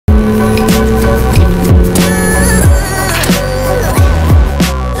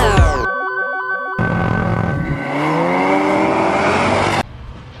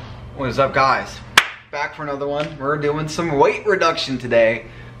up, guys? Back for another one. We're doing some weight reduction today.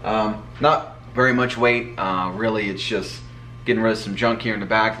 Not very much weight, really. It's just getting rid of some junk here in the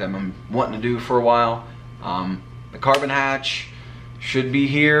back that I'm wanting to do for a while. The carbon hatch should be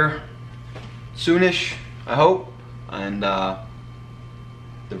here soonish, I hope. And the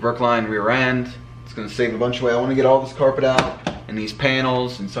Brookline rear end, it's gonna save a bunch of weight. I want to get all this carpet out and these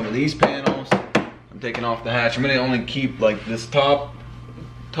panels and some of these panels. I'm taking off the hatch. I'm gonna only keep like this top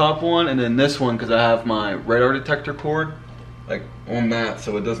one and then this one because I have my radar detector cord like on that,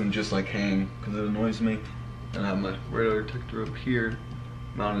 so it doesn't just like hang because it annoys me. And I have my radar detector up here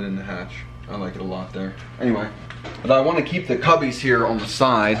mounted in the hatch. I like it a lot there. Anyway, but I want to keep the cubbies here on the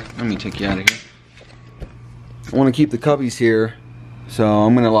side. Let me take you out of here. I want to keep the cubbies here, so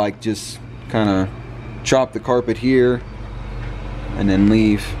I'm gonna like just kind of chop the carpet here and then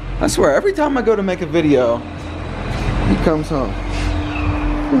leave. I swear, every time I go to make a video, he comes home.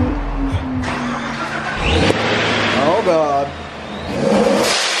 Oh God.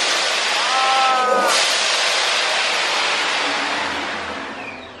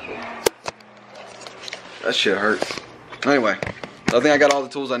 That shit hurts. Anyway, I think I got all the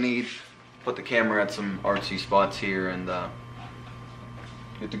tools I need. Put the camera at some artsy spots here and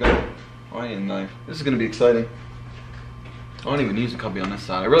good to go. Oh, I need a knife. This is gonna be exciting. I don't even use a cubby on this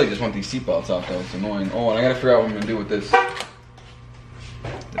side. I really just want these seatbelts out though. It's annoying. Oh, and I gotta figure out what I'm gonna do with this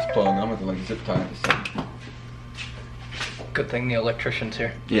plug. I'm gonna like zip tie this thing. Good thing the electrician's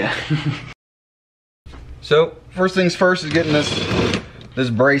here. Yeah. So first things first is getting this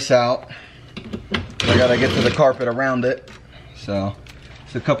brace out. I gotta get to the carpet around it. So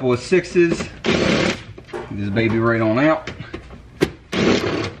it's a couple of 6s. Get this baby right on out.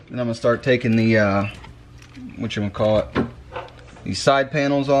 Then I'm gonna start taking the whatchamacallit, these side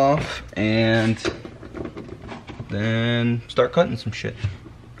panels off and then start cutting some shit.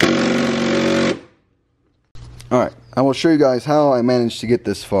 Alright, I will show you guys how I managed to get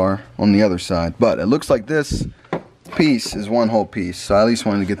this far on the other side, but it looks like this piece is one whole piece, so I at least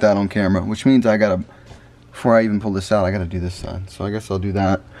wanted to get that on camera, which means I gotta, before I even pull this out, I gotta do this side. So I guess I'll do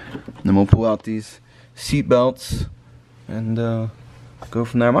that, and then we'll pull out these seat belts and go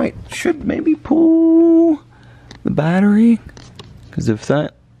from there. Should maybe pull the battery, because if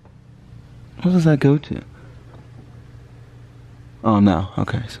that, what does that go to? Oh no,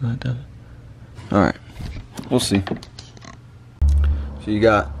 okay, so that does it. Alright, we'll see. So you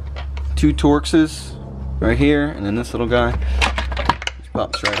got 2 Torxes right here, and then this little guy just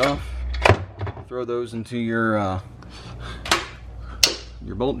pops right off. Throw those into your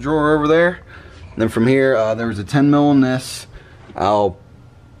bolt drawer over there. And then from here, there's a 10 mil in this. I'll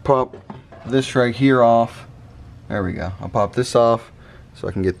pop this right here off. There we go. I'll pop this off so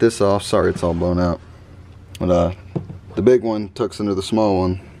I can get this off. Sorry, it's all blown out. But the big one tucks into the small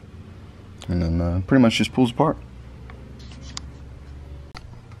one, and then pretty much just pulls apart.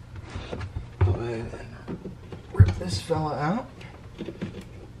 Go ahead and rip this fella out.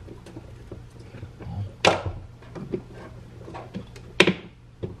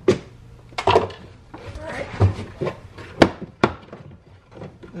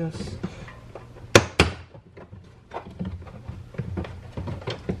 This.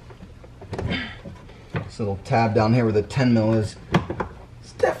 This little tab down here where the 10 mil is.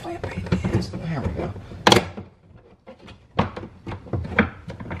 It's definitely a pain in the ass. There we go.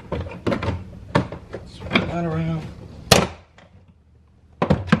 Swing that around.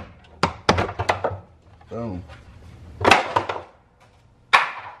 Boom.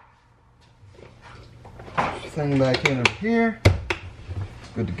 Thing back in over here.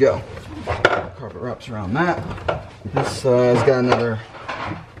 Good to go. Carpet wraps around that. This has got another.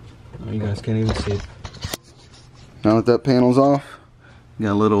 Oh, you guys can't even see it. Now that that panel's off,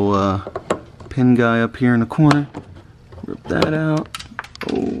 got a little pin guy up here in the corner. Rip that out.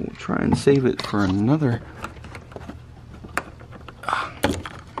 Oh, try and save it for another. Oh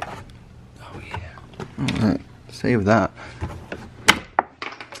yeah. All right, save that.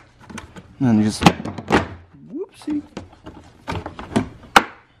 And then just. Whoopsie.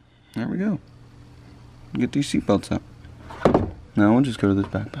 There we go. Get these seatbelts out. Now we'll just go to this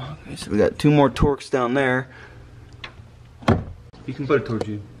back. Okay, so we got 2 more Torx down there. You can put it towards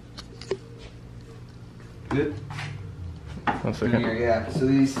you. Good? 1 second. Here, yeah. So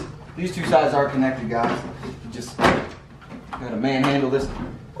these 2 sides are connected, guys. You just gotta manhandle this.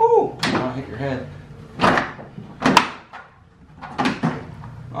 Oh! I'll hit your head.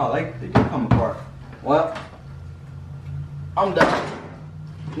 Oh, they do come apart. Well, I'm done.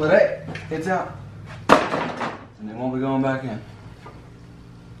 But hey, it's out. And they won't be going back in.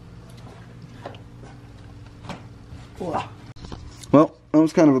 Well, That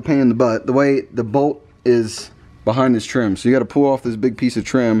was kind of a pain in the butt. The way the bolt is behind this trim, so you got to pull off this big piece of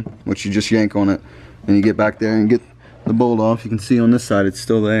trim, which you just yank on it, and you get back there and get the bolt off. You can see on this side it's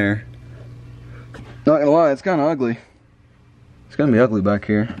still there. Not gonna lie, it's kind of ugly. It's gonna be ugly back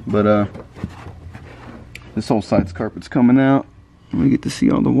here, but this whole side's carpet's coming out. We get to see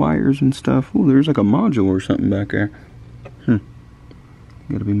all the wires and stuff. Oh, there's like a module or something back there.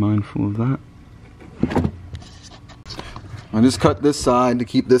 Gotta be mindful of that. I just cut this side to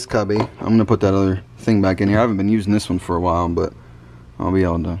keep this cubby. I'm gonna put that other thing back in here. I haven't been using this one for a while, but I'll be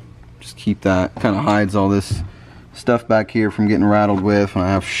able to just keep that. Kind of hides all this stuff back here from getting rattled with, and I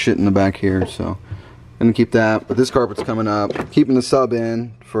have shit in the back here, so I'm gonna keep that. But this carpet's coming up. Keeping the sub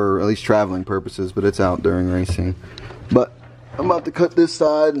in for at least traveling purposes, but it's out during racing. But I'm about to cut this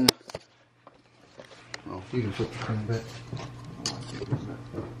side, and oh, you can put the thing back.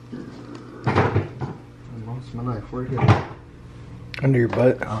 I lost my knife. Where'd it go? Under your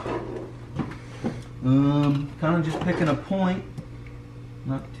butt. Kind of just picking a point,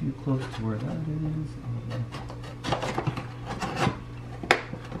 not too close to where that is.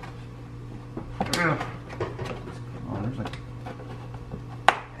 Oh, there's like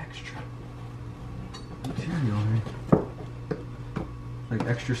extra material here. Like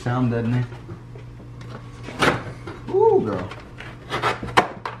extra sound deadening. Ooh, girl.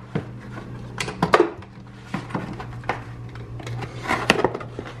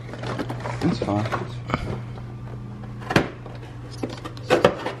 It's fine.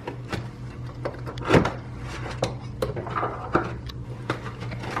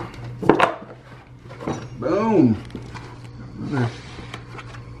 Boom. This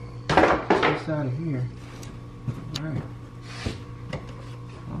out of here. All right.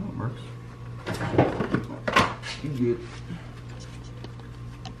 Oh, it works. You good?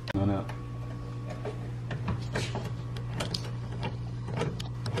 No, no.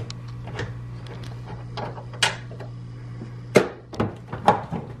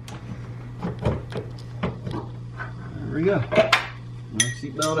 There we go.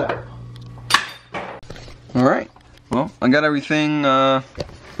 Seatbelt out. Alright. Well, I got everything, all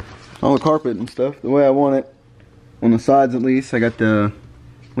the carpet and stuff the way I want it. On the sides at least. I got the,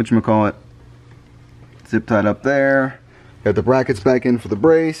 whatchamacallit, zip tied up there. Got the brackets back in for the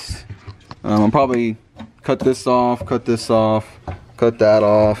brace. I'll probably cut this off, cut that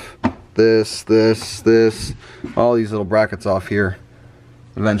off. This. All these little brackets off here.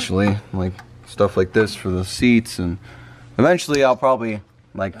 Eventually. Like stuff like this for the seats, and eventually I'll probably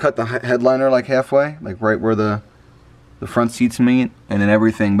like cut the headliner like halfway, like right where the front seats meet, and then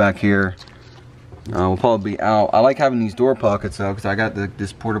everything back here will probably be out. I like having these door pockets though, because I got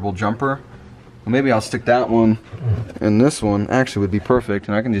this portable jumper. Well, maybe I'll stick that one, and this one actually would be perfect,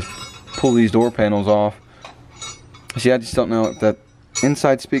 and I can just pull these door panels off. See, I just don't know if that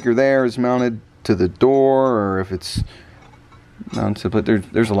inside speaker there is mounted to the door or if it's mounted, but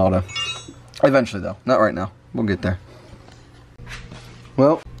there's a lot of, eventually though, not right now, we'll get there.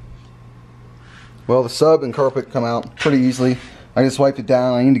 Well, the sub and carpet come out pretty easily. I just wiped it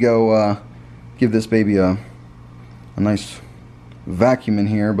down. I need to go give this baby a nice vacuum in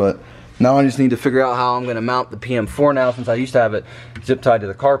here, but now I just need to figure out how I'm going to mount the PM4 now, since I used to have it zip tied to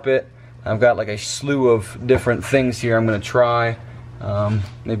the carpet. I've got like a slew of different things here I'm going to try.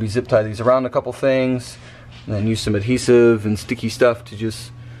 Maybe zip tie these around a couple things, and then use some adhesive and sticky stuff to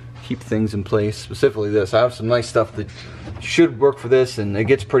just keep things in place. Specifically this, I have some nice stuff that should work for this, and it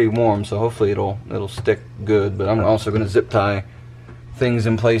gets pretty warm, so hopefully it'll stick good. But I'm also going to zip tie things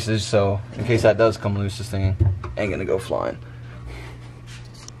in places, so in case that does come loose, this thing ain't gonna go flying.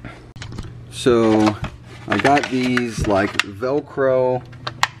 So I got these like Velcro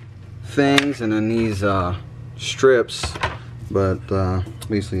things, and then these strips, but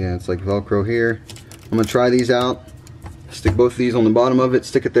basically, yeah, it's like Velcro here. I'm gonna try these out, stick both of these on the bottom of it,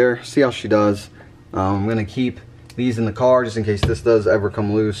 stick it there, see how she does. I'm gonna keep these in the car just in case this does ever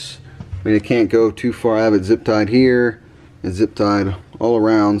come loose. I mean, it can't go too far. I have it zip tied here and zip tied all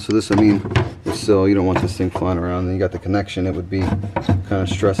around, so this, I mean, it's still, you don't want this thing flying around. And you got the connection, it would be kind of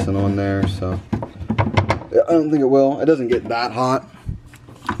stressing on there, so I don't think it will. It doesn't get that hot,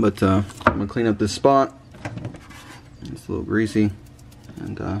 but I'm gonna clean up this spot. It's a little greasy,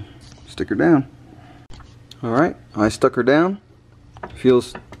 and stick her down. Alright, I stuck her down.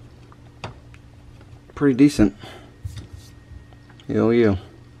 Feels pretty decent. Hell yeah.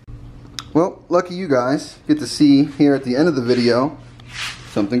 Well, lucky you guys get to see here at the end of the video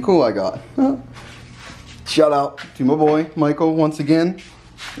something cool I got. Shout out to my boy Michael once again.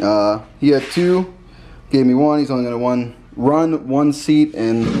 He had two, gave me one. He's only gonna run one seat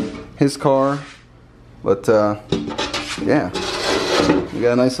in his car, but yeah, we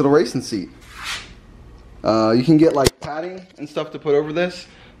got a nice little racing seat. You can get like padding and stuff to put over this.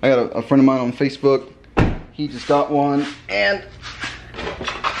 I got a friend of mine on Facebook. He just got one, and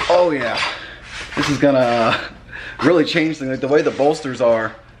oh yeah, this is gonna really change things. Like the way the bolsters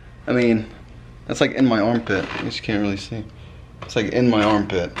are, I mean, that's like in my armpit. I guess you can't really see. It's like in my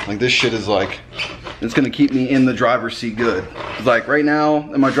armpit. Like this shit is like, it's gonna keep me in the driver's seat good. Like right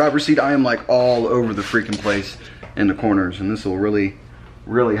now, in my driver's seat, I am like all over the freaking place in the corners, and this will really,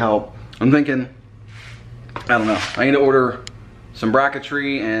 really help. I'm thinking, I don't know, I need to order some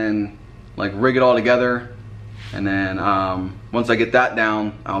bracketry and like rig it all together, and then once I get that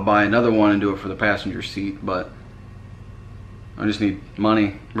down, I'll buy another one and do it for the passenger seat. But I just need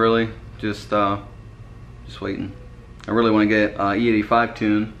money, really. Just waiting. I really want to get E85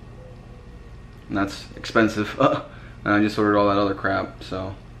 tune, and that's expensive. And I just ordered all that other crap,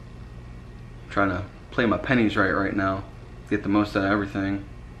 so I'm trying to play my pennies right now, get the most out of everything.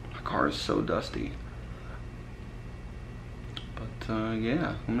 My car is so dusty. But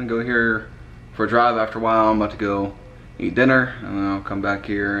yeah, I'm gonna go here for a drive. After a while, I'm about to go eat dinner, and then I'll come back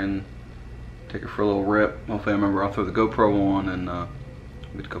here and take it for a little rip. Hopefully I remember I'll throw the GoPro on and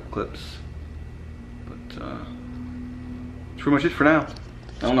get a couple clips. But that's pretty much it for now.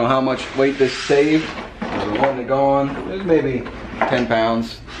 I don't know how much weight this saved. I've been wanting it gone. There's maybe 10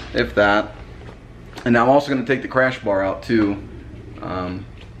 pounds, if that. And now I'm also going to take the crash bar out too. I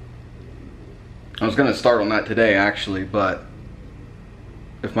was going to start on that today actually, but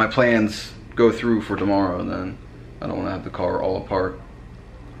if my plans go through for tomorrow, then I don't want to have the car all apart.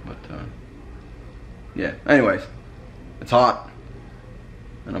 But yeah, anyways, it's hot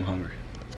and I'm hungry.